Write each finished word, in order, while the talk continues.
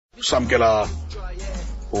samkela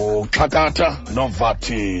Xakhatha no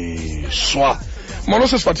Vathiswa. Molo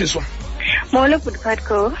sesivathiswa. Molo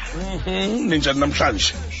Budpatko. Ninjani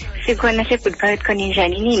namhlanje? Sikhona seBudpatko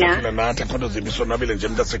ninjani nina? Nathi khona zimbiso nabile nje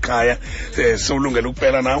mntasekhaya. Sewulungela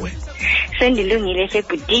ukuphela nawe? Sendilungile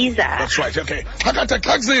seBudiza. That's right. Okay. Xakhatha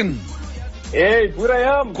Xaksin. Hey, bura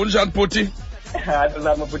yam. Kunjani bhuti?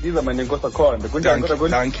 Lama Budiza manje nkosakhona. Kunjani kodwa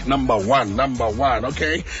Thank you. Number one.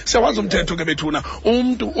 Okay. Siyawazi umthetho ke bethuna.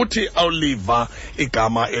 Umuntu uthi awuliva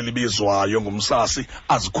igama elibizwayo ngumsasi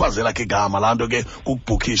azikhwazela ke igama lanto ke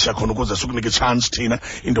ukubhukisha khona ukuze sikunike chance thina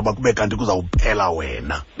into bakube kanti kuzawuphela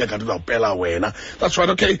wena. Bekanti kuzawuphela wena. That's right.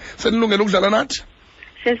 Okay. Senilungela ukudlala nathi?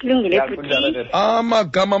 Sesilungile Budi.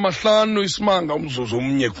 Amagama amahlanu isimanga umzuzu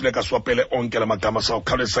umnye kufuneka siwapele onke la magama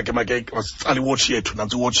sawukhawulezisa ke make wasitsala iwatch yethu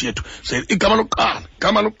nansi iwatch yethu. Igama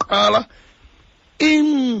lokuqala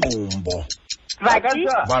ingqumbo.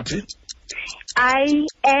 Vathi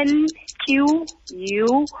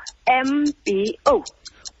INQUMBO.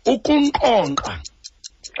 Ukunqonqa.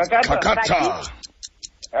 Xakhatha.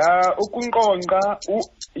 ukunqonqa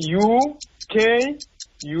NQOKA.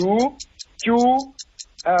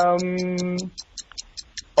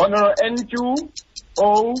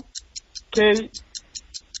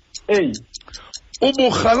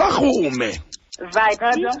 Ubukhalahume.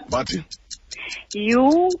 Vathi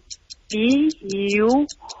UBURHAMELE.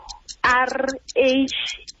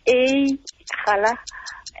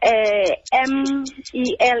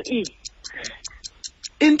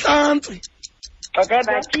 Inhlansi.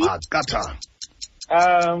 Xakhatha.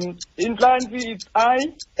 Inhlansi is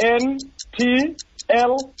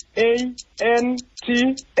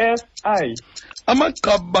INTLANTSI.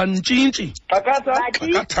 Amagqabantshintshi.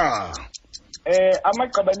 Xakhatha.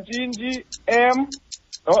 Amagqabantshintshi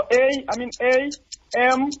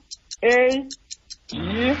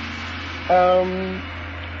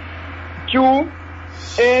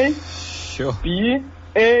QABANTSHINTSHI.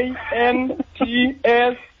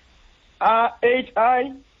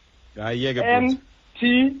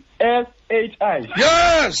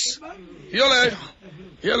 Yes.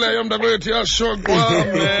 Yole mntakwethu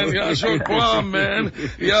yashogqwa man.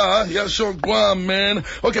 Yashogqwa man.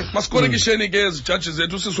 Okay, masikolekisheni ke ezijudges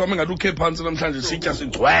zethu sisiwami ngathi ukhe phansi namhlanje sitya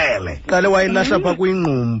sigcwele. Qale wayilahla pha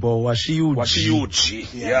kwingqumbo washiyuji.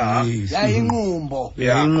 Yeah. Ingqumbo.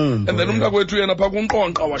 And then umntakwethu yena pha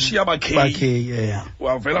kunqonqa washiya bakhe. Yeah.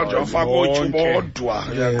 Wavela nje wafaka otshu bodwa.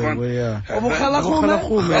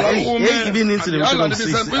 Ubukhalakhume ibinintsi le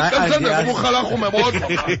msebenzi. Ubukhalakhume bodwa.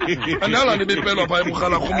 Andala ndibipelwa pha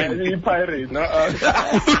ebukhalakhume.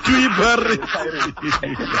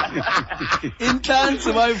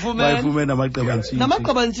 Inhlansi bayifumene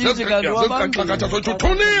namagqabantshintshi kanti wabamba. Xakhatha sothi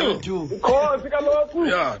 2-0. Khosi kaloku.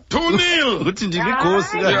 Yeah, 2-0. uthi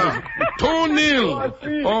ndikhosi Yeah,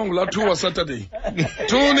 2-0. Oh, ngula 2 wa Saturday.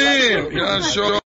 2-0. Yeah, sure.